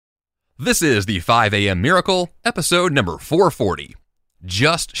This is the 5 a.m. Miracle, episode number 440.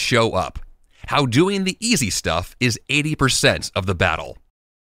 Just show up. How doing the easy stuff is 80% of the battle.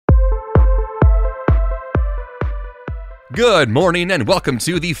 Good morning and welcome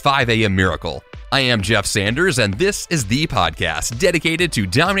to the 5 a.m. Miracle. I am Jeff Sanders and this is the podcast dedicated to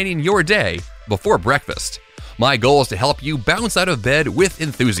dominating your day before breakfast. My goal is to help you bounce out of bed with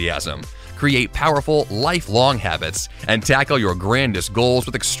enthusiasm, create powerful, lifelong habits, and tackle your grandest goals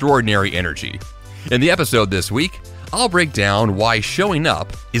with extraordinary energy. In the episode this week, I'll break down why showing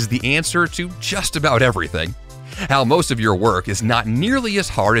up is the answer to just about everything, how most of your work is not nearly as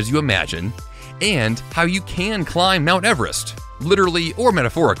hard as you imagine, and how you can climb Mount Everest, literally or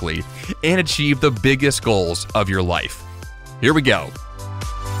metaphorically, and achieve the biggest goals of your life. Here we go.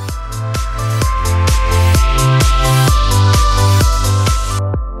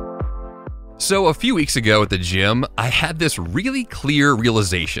 So a few weeks ago at the gym, I had this really clear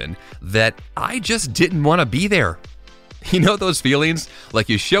realization that I just didn't want to be there. You know those feelings? Like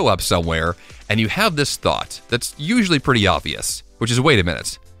you show up somewhere and you have this thought that's usually pretty obvious, which is, wait a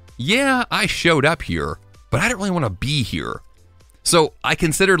minute. Yeah, I showed up here, but I don't really want to be here. So I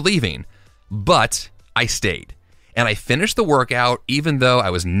considered leaving, but I stayed. And I finished the workout even though I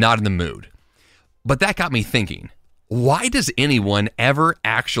was not in the mood. But that got me thinking. Why does anyone ever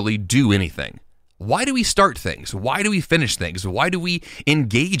actually do anything? Why do we start things? Why do we finish things? Why do we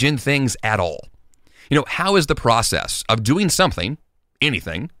engage in things at all? How is the process of doing something,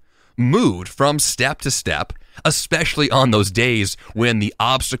 anything, moved from step to step, especially on those days when the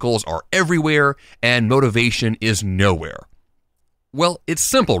obstacles are everywhere and motivation is nowhere? Well, it's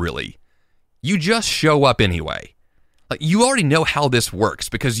simple, really. You just show up anyway. You already know how this works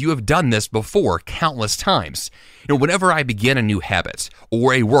because you have done this before countless times. Whenever I begin a new habit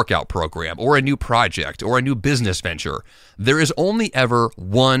or a workout program or a new project or a new business venture, there is only ever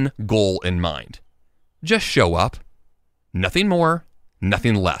one goal in mind. Just show up. Nothing more,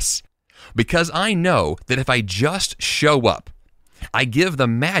 nothing less. Because I know that if I just show up, I give the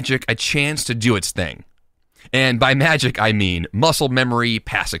magic a chance to do its thing. And by magic, I mean muscle memory,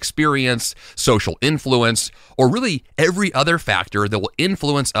 past experience, social influence, or really every other factor that will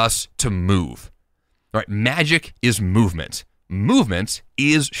influence us to move. All right, magic is movement. Movement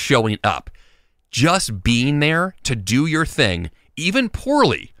is showing up. Just being there to do your thing, even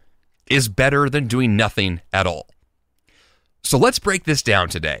poorly, is better than doing nothing at all. So let's break this down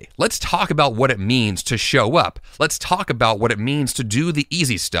today. Let's talk about what it means to show up. Let's talk about what it means to do the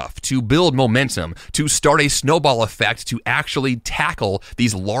easy stuff, to build momentum, to start a snowball effect, to actually tackle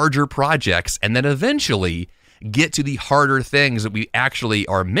these larger projects, and then eventually get to the harder things that we actually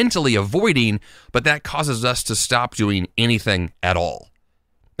are mentally avoiding, but that causes us to stop doing anything at all.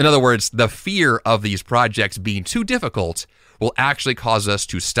 In other words, the fear of these projects being too difficult will actually cause us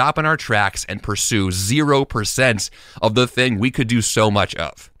to stop in our tracks and pursue 0% of the thing we could do so much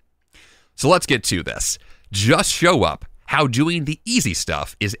of. So let's get to this. Just show up. How doing the easy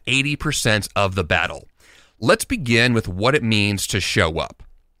stuff is 80% of the battle. Let's begin with what it means to show up.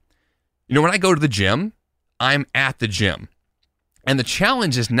 When I go to the gym, I'm at the gym. And the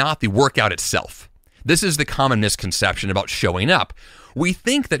challenge is not the workout itself. This is the common misconception about showing up. We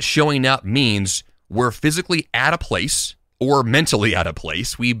think that showing up means we're physically at a place or mentally at a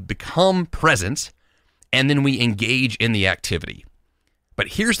place, we become present, and then we engage in the activity. But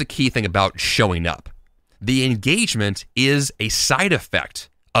here's the key thing about showing up. The engagement is a side effect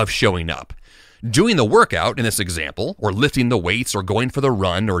of showing up. Doing the workout, in this example, or lifting the weights, or going for the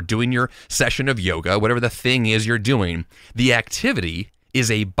run, or doing your session of yoga, whatever the thing is you're doing, the activity is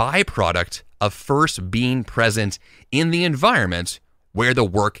a byproduct of first being present in the environment where the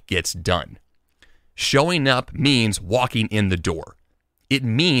work gets done. Showing up means walking in the door. It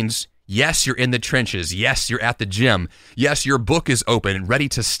means, yes, you're in the trenches. Yes, you're at the gym. Yes, your book is open and ready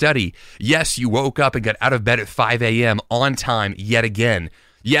to study. Yes, you woke up and got out of bed at 5 a.m. on time yet again.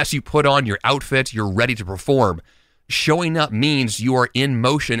 Yes, you put on your outfit. You're ready to perform. Showing up means you are in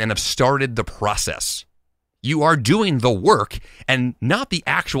motion and have started the process. You are doing the work and not the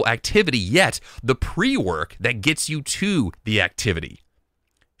actual activity yet, the pre-work that gets you to the activity.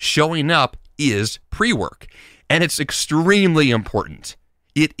 Showing up is pre-work, and it's extremely important.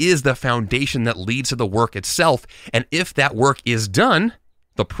 It is the foundation that leads to the work itself, and if that work is done,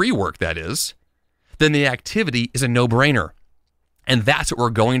 the pre-work that is, then the activity is a no-brainer. And that's what we're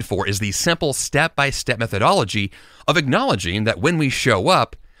going for, is the simple step-by-step methodology of acknowledging that when we show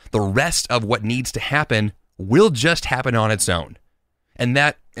up, the rest of what needs to happen will just happen on its own. And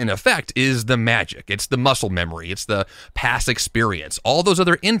that, in effect, is the magic. It's the muscle memory. It's the past experience. All those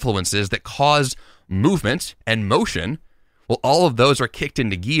other influences that cause movement and motion Well, all of those are kicked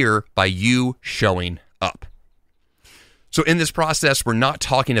into gear by you showing up. So in this process, we're not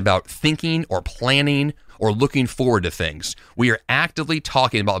talking about thinking or planning or looking forward to things. We are actively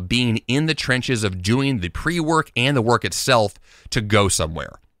talking about being in the trenches of doing the pre-work and the work itself to go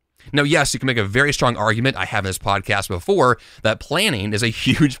somewhere. Now, yes, you can make a very strong argument, I have in this podcast before, that planning is a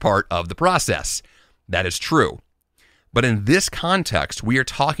huge part of the process. That is true. But in this context, we are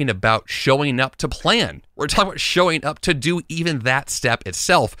talking about showing up to plan. We're talking about showing up to do even that step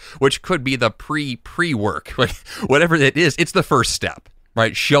itself, which could be the pre-work. Whatever it is, it's the first step,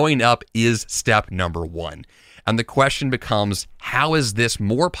 right? Showing up is step number one. And the question becomes, how is this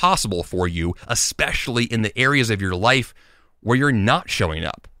more possible for you, especially in the areas of your life where you're not showing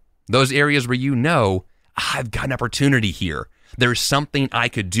up? Those areas where you know, I've got an opportunity here. There's something I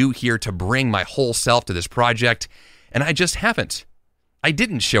could do here to bring my whole self to this project, and I just haven't. I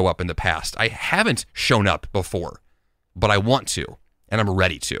didn't show up in the past. I haven't shown up before, but I want to, and I'm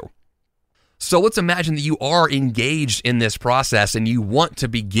ready to. So let's imagine that you are engaged in this process and you want to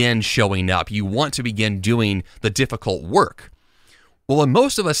begin showing up. You want to begin doing the difficult work. Well, when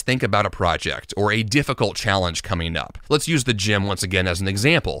most of us think about a project or a difficult challenge coming up, let's use the gym once again as an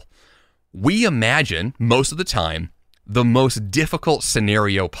example. We imagine most of the time the most difficult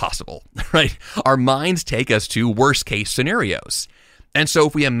scenario possible, right? Our minds take us to worst case scenarios. And so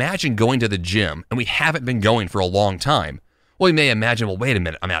if we imagine going to the gym and we haven't been going for a long time, well, we may imagine, well, wait a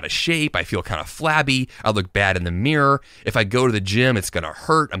minute, I'm out of shape. I feel kind of flabby. I look bad in the mirror. If I go to the gym, it's going to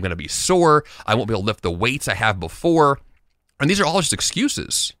hurt. I'm going to be sore. I won't be able to lift the weights I have before. And these are all just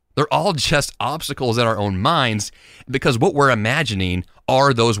excuses. They're all just obstacles in our own minds because what we're imagining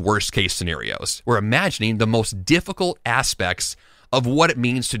are those worst case scenarios. We're imagining the most difficult aspects of what it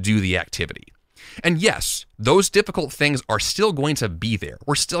means to do the activity. And yes, those difficult things are still going to be there.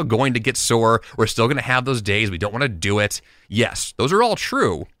 We're still going to get sore. We're still going to have those days we don't want to do it. Yes, those are all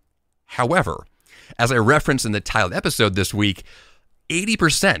true. However, as I referenced in the titled episode this week,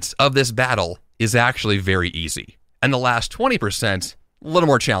 80% of this battle is actually very easy. And the last 20%, a little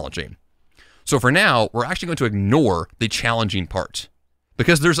more challenging. So for now, we're actually going to ignore the challenging part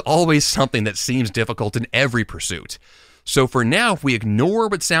because there's always something that seems difficult in every pursuit. So for now, if we ignore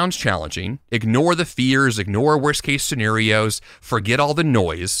what sounds challenging, ignore the fears, ignore worst case scenarios, forget all the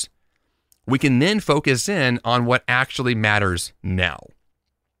noise, we can then focus in on what actually matters now.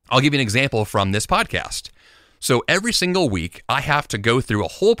 I'll give you an example from this podcast. So every single week, I have to go through a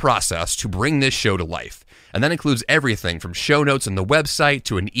whole process to bring this show to life. And that includes everything from show notes on the website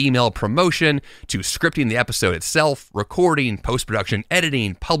to an email promotion to scripting the episode itself, recording, post-production,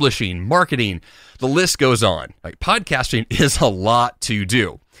 editing, publishing, marketing. The list goes on. Like, podcasting is a lot to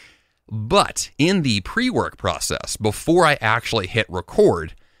do. But in the pre-work process, before I actually hit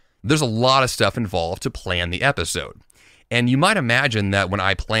record, there's a lot of stuff involved to plan the episode. And you might imagine that when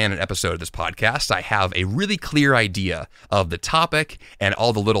I plan an episode of this podcast, I have a really clear idea of the topic and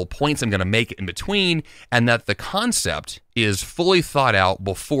all the little points I'm going to make in between, and that the concept is fully thought out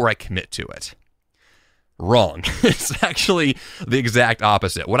before I commit to it. Wrong. It's actually the exact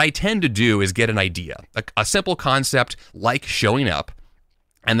opposite. What I tend to do is get an idea, a simple concept like showing up,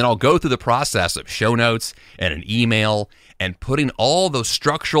 and then I'll go through the process of show notes and an email and putting all those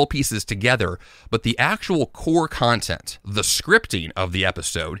structural pieces together. But the actual core content, the scripting of the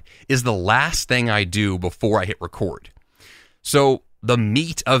episode, is the last thing I do before I hit record. So the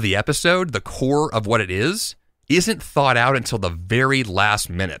meat of the episode, the core of what it is, isn't thought out until the very last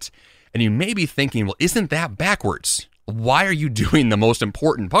minute. And you may be thinking, well, isn't that backwards? Why are you doing the most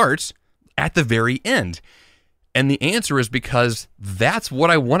important parts at the very end? And the answer is because that's what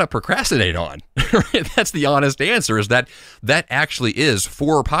I want to procrastinate on. That's the honest answer, is that actually is,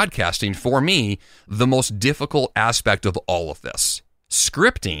 for podcasting, for me, the most difficult aspect of all of this.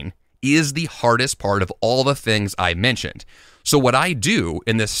 Scripting is the hardest part of all the things I mentioned. So what I do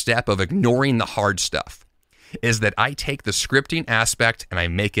in this step of ignoring the hard stuff is that I take the scripting aspect and I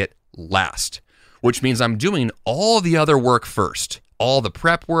make it last, which means I'm doing all the other work first. All the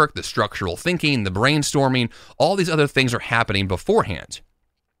prep work, the structural thinking, the brainstorming, all these other things are happening beforehand.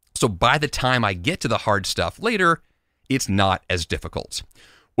 So by the time I get to the hard stuff later, it's not as difficult,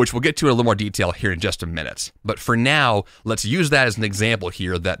 which we'll get to in a little more detail here in just a minute. But for now, let's use that as an example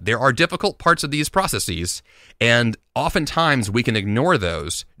here that there are difficult parts of these processes, and oftentimes we can ignore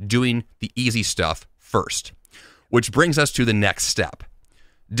those doing the easy stuff first, which brings us to the next step,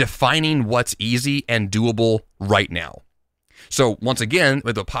 defining what's easy and doable right now. So once again,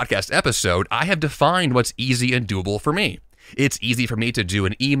 with the podcast episode, I have defined what's easy and doable for me. It's easy for me to do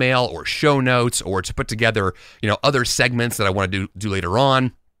an email or show notes or to put together, other segments that I want to do later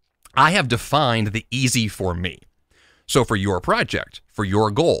on. I have defined the easy for me. So for your project, for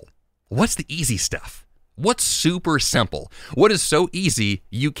your goal, what's the easy stuff? What's super simple? What is so easy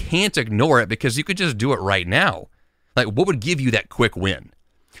you can't ignore it because you could just do it right now? Like, what would give you that quick win?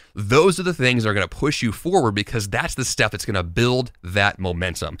 Those are the things that are going to push you forward because that's the stuff that's going to build that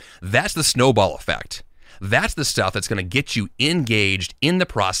momentum. That's the snowball effect. That's the stuff that's going to get you engaged in the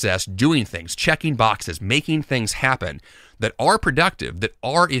process, doing things, checking boxes, making things happen that are productive, that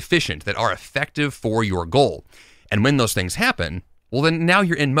are efficient, that are effective for your goal. And when those things happen, well, then now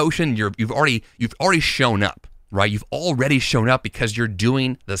you're in motion. You've already shown up, right? You've already shown up because you're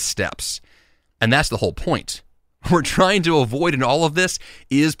doing the steps. And that's the whole point. What we're trying to avoid in all of this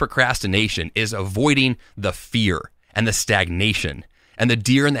is procrastination, is avoiding the fear and the stagnation and the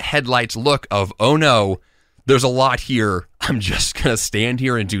deer in the headlights look of, oh no, there's a lot here. I'm just going to stand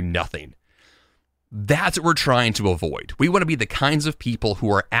here and do nothing. That's what we're trying to avoid. We want to be the kinds of people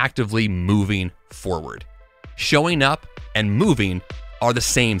who are actively moving forward. Showing up and moving are the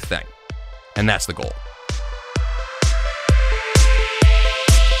same thing. And that's the goal.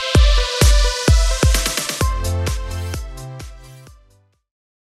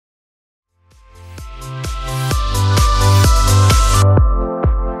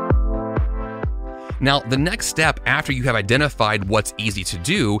 Now, the next step after you have identified what's easy to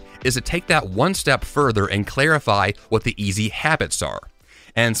do is to take that one step further and clarify what the easy habits are.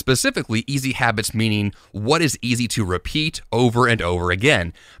 And specifically, easy habits meaning what is easy to repeat over and over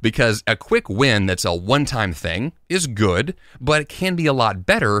again. Because a quick win that's a one-time thing is good, but it can be a lot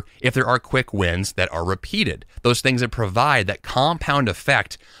better if there are quick wins that are repeated. Those things that provide that compound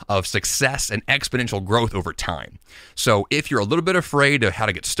effect of success and exponential growth over time. So if you're a little bit afraid of how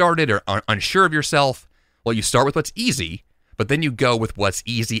to get started or unsure of yourself, well, you start with what's easy, but then you go with what's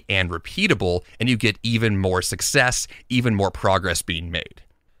easy and repeatable, and you get even more success, even more progress being made.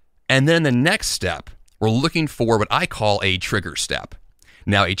 And then the next step, we're looking for what I call a trigger step.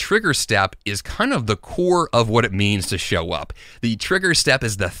 Now, a trigger step is kind of the core of what it means to show up. The trigger step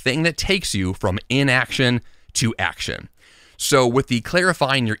is the thing that takes you from inaction to action. So with the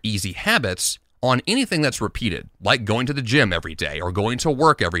clarifying your easy habits, on anything that's repeated, like going to the gym every day, or going to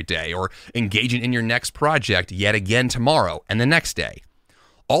work every day, or engaging in your next project yet again tomorrow and the next day.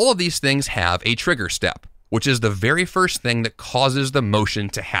 All of these things have a trigger step, which is the very first thing that causes the motion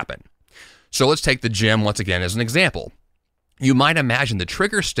to happen. So let's take the gym once again as an example. You might imagine the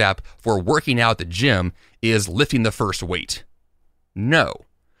trigger step for working out at the gym is lifting the first weight. No.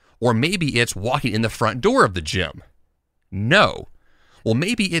 Or maybe it's walking in the front door of the gym. No. Well,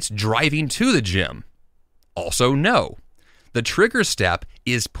 maybe it's driving to the gym. Also, no. The trigger step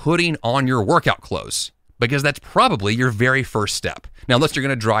is putting on your workout clothes because that's probably your very first step. Now, unless you're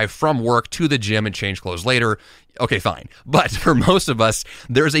going to drive from work to the gym and change clothes later, okay, fine. But for most of us,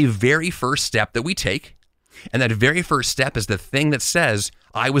 there's a very first step that we take, and that very first step is the thing that says,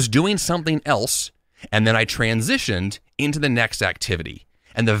 I was doing something else, and then I transitioned into the next activity.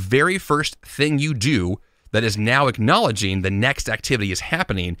 And the very first thing you do that is now acknowledging the next activity is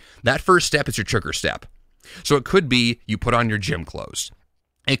happening, that first step is your trigger step. So it could be you put on your gym clothes.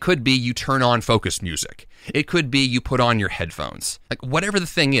 It could be you turn on focus music. It could be you put on your headphones. Like whatever the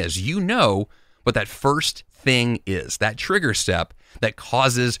thing is, you know what that first thing is, that trigger step that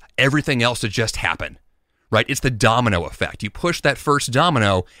causes everything else to just happen, right? It's the domino effect. You push that first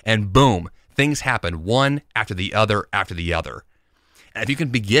domino and boom, things happen one after the other after the other. And if you can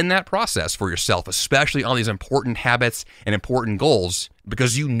begin that process for yourself, especially on these important habits and important goals,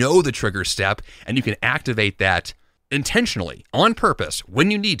 because you know the trigger step and you can activate that intentionally, on purpose,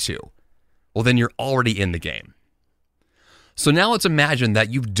 when you need to, well, then you're already in the game. So now let's imagine that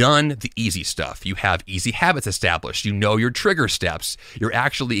you've done the easy stuff. You have easy habits established. You know your trigger steps. You're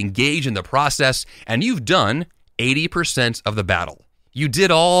actually engaged in the process, and you've done 80% of the battle. You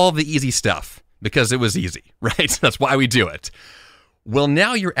did all the easy stuff because it was easy, right? That's why we do it. Well,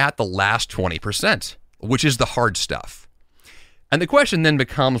 now you're at the last 20%, which is the hard stuff. And the question then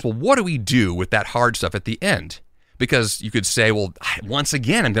becomes, well, what do we do with that hard stuff at the end? Because you could say, well, once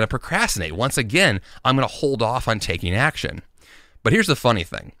again, I'm going to procrastinate. Once again, I'm going to hold off on taking action. But here's the funny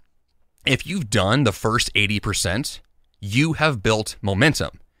thing. If you've done the first 80%, you have built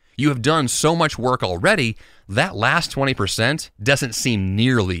momentum. You have done so much work already, that last 20% doesn't seem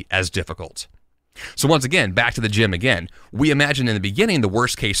nearly as difficult. So once again, back to the gym again. We imagine in the beginning the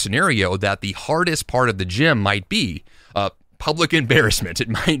worst case scenario that the hardest part of the gym might be public embarrassment. It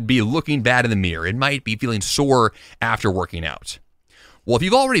might be looking bad in the mirror. It might be feeling sore after working out. Well, if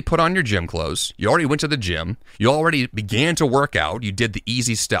you've already put on your gym clothes, you already went to the gym, you already began to work out, you did the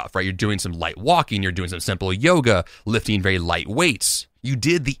easy stuff, right? You're doing some light walking, you're doing some simple yoga, lifting very light weights. You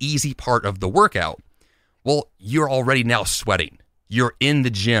did the easy part of the workout. Well, you're already now sweating. You're in the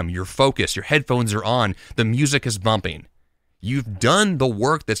gym, you're focused, your headphones are on, the music is bumping. You've done the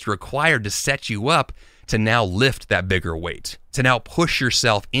work that's required to set you up to now lift that bigger weight, to now push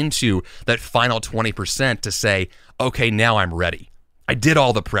yourself into that final 20% to say, okay, now I'm ready. I did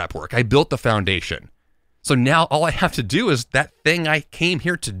all the prep work. I built the foundation. So now all I have to do is that thing I came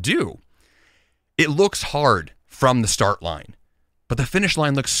here to do. It looks hard from the start line, but the finish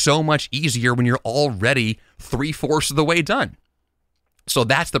line looks so much easier when you're already 3/4 of the way done. So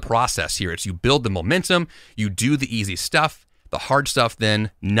that's the process here. It's you build the momentum, you do the easy stuff, the hard stuff then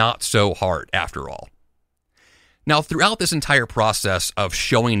not so hard after all. Now, throughout this entire process of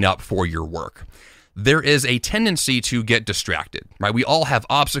showing up for your work, there is a tendency to get distracted, right? We all have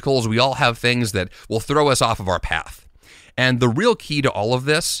obstacles. We all have things that will throw us off of our path. And the real key to all of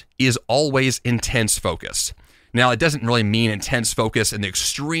this is always intense focus. Now, it doesn't really mean intense focus in the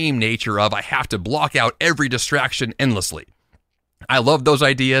extreme nature of I have to block out every distraction endlessly. I love those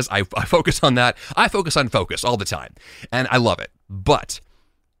ideas. I focus on that. I focus on focus all the time, and I love it. But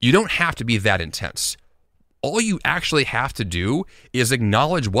you don't have to be that intense. All you actually have to do is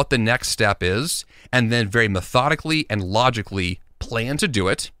acknowledge what the next step is and then very methodically and logically plan to do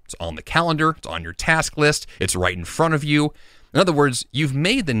it. It's on the calendar, it's on your task list, it's right in front of you. In other words, you've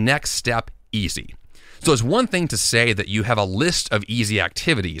made the next step easy. So it's one thing to say that you have a list of easy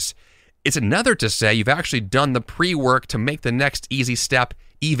activities. It's another to say you've actually done the pre-work to make the next easy step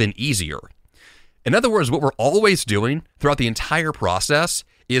even easier. In other words, what we're always doing throughout the entire process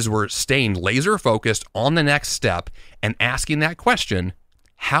is we're staying laser focused on the next step and asking that question,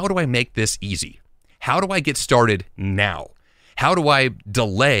 how do I make this easy? How do I get started now? How do I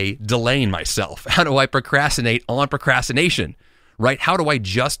delay delaying myself? How do I procrastinate on procrastination, right? How do I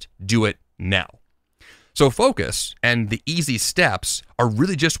just do it now? So focus and the easy steps are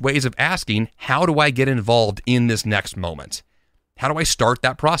really just ways of asking, how do I get involved in this next moment? How do I start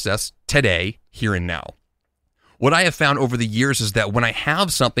that process today, here and now? What I have found over the years is that when I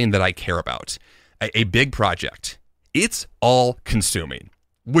have something that I care about, a big project, it's all consuming,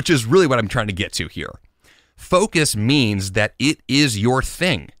 which is really what I'm trying to get to here. Focus means that it is your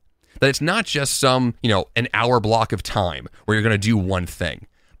thing, that it's not just some, an hour block of time where you're going to do one thing,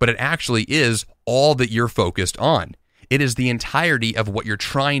 but it actually is all that you're focused on. It is the entirety of what you're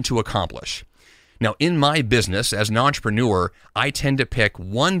trying to accomplish. Now, in my business as an entrepreneur, I tend to pick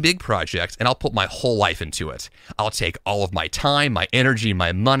one big project and I'll put my whole life into it. I'll take all of my time, my energy,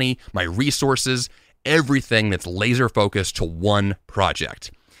 my money, my resources, everything that's laser focused to one project.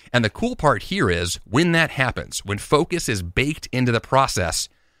 And the cool part here is when that happens, when focus is baked into the process,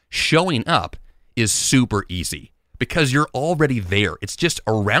 showing up is super easy because you're already there. It's just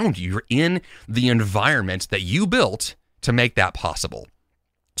around you. You're in the environment that you built to make that possible.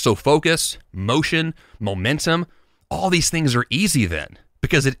 So focus, motion, momentum, all these things are easy then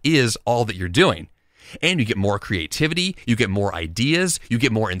because it is all that you're doing. And you get more creativity, you get more ideas, you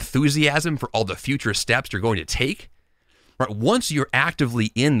get more enthusiasm for all the future steps you're going to take. Right? Once you're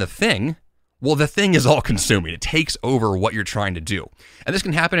actively in the thing, well, the thing is all consuming. It takes over what you're trying to do. And this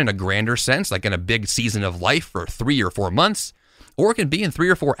can happen in a grander sense, like in a big season of life for 3 or 4 months, or it can be in 3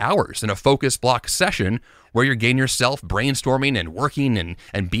 or 4 hours in a focus block session where you're getting yourself brainstorming and working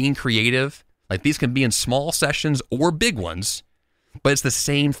and being creative. Like these can be in small sessions or big ones, but it's the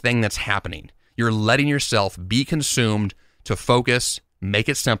same thing that's happening. You're letting yourself be consumed to focus, make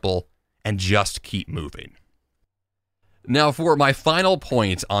it simple, and just keep moving. Now, for my final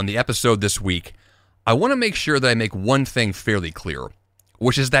point on the episode this week, I want to make sure that I make one thing fairly clear,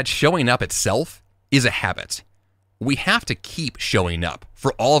 which is that showing up itself is a habit. We have to keep showing up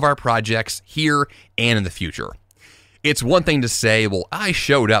for all of our projects here and in the future. It's one thing to say, well, I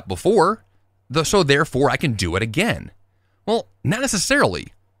showed up before, so therefore I can do it again. Well, not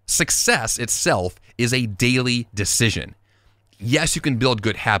necessarily. Success itself is a daily decision. Yes, you can build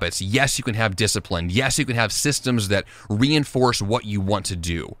good habits. Yes, you can have discipline. Yes, you can have systems that reinforce what you want to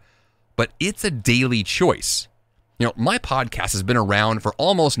do. But it's a daily choice. My podcast has been around for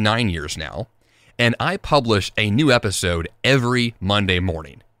almost 9 years now, and I publish a new episode every Monday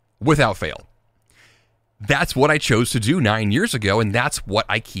morning, without fail. That's what I chose to do 9 years ago, and that's what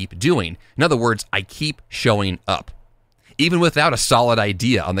I keep doing. In other words, I keep showing up. Even without a solid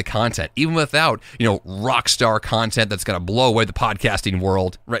idea on the content, even without, rock star content that's going to blow away the podcasting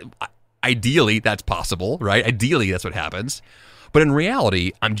world, right? Ideally, that's possible, right? Ideally, that's what happens. But in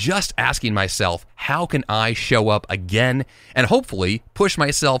reality, I'm just asking myself, how can I show up again and hopefully push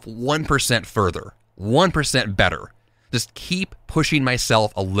myself 1% further, 1% better Just keep pushing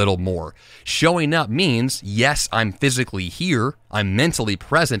myself a little more. Showing up means, yes, I'm physically here, I'm mentally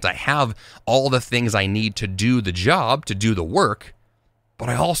present, I have all the things I need to do the job, to do the work, but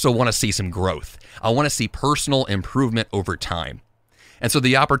I also want to see some growth. I want to see personal improvement over time. And so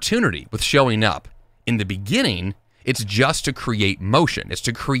the opportunity with showing up, in the beginning, it's just to create motion. It's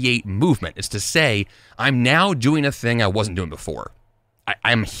to create movement. It's to say, I'm now doing a thing I wasn't doing before.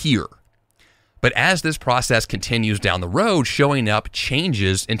 I'm here. But as this process continues down the road, showing up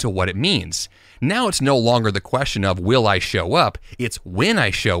changes into what it means. Now it's no longer the question of will I show up? It's when I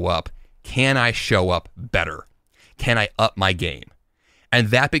show up, can I show up better? Can I up my game? And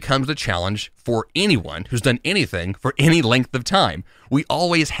that becomes the challenge for anyone who's done anything for any length of time. We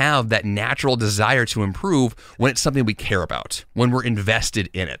always have that natural desire to improve when it's something we care about, when we're invested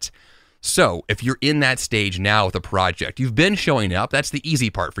in it. So if you're in that stage now with a project, you've been showing up, that's the easy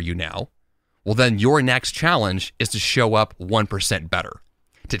part for you now. Well, then your next challenge is to show up 1% better,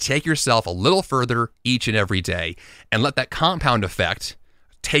 to take yourself a little further each and every day and let that compound effect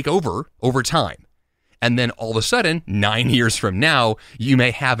take over time. And then all of a sudden, 9 years from now, you may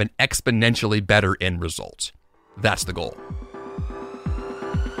have an exponentially better end result. That's the goal.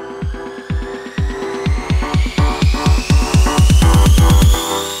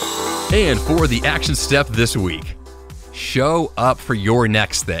 And for the action step this week, show up for your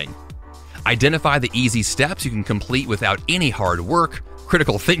next thing. Identify the easy steps you can complete without any hard work,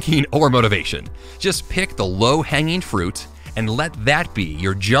 critical thinking, or motivation. Just pick the low-hanging fruit and let that be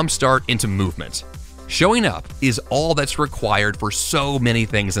your jumpstart into movement. Showing up is all that's required for so many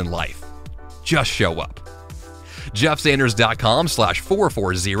things in life. Just show up.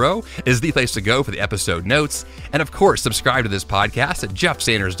 JeffSanders.com/440 is the place to go for the episode notes. And of course, subscribe to this podcast at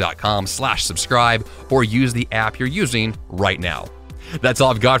JeffSanders.com/subscribe or use the app you're using right now. That's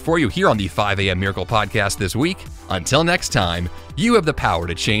all I've got for you here on the 5 a.m. Miracle Podcast this week. Until next time, you have the power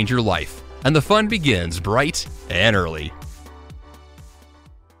to change your life, and the fun begins bright and early.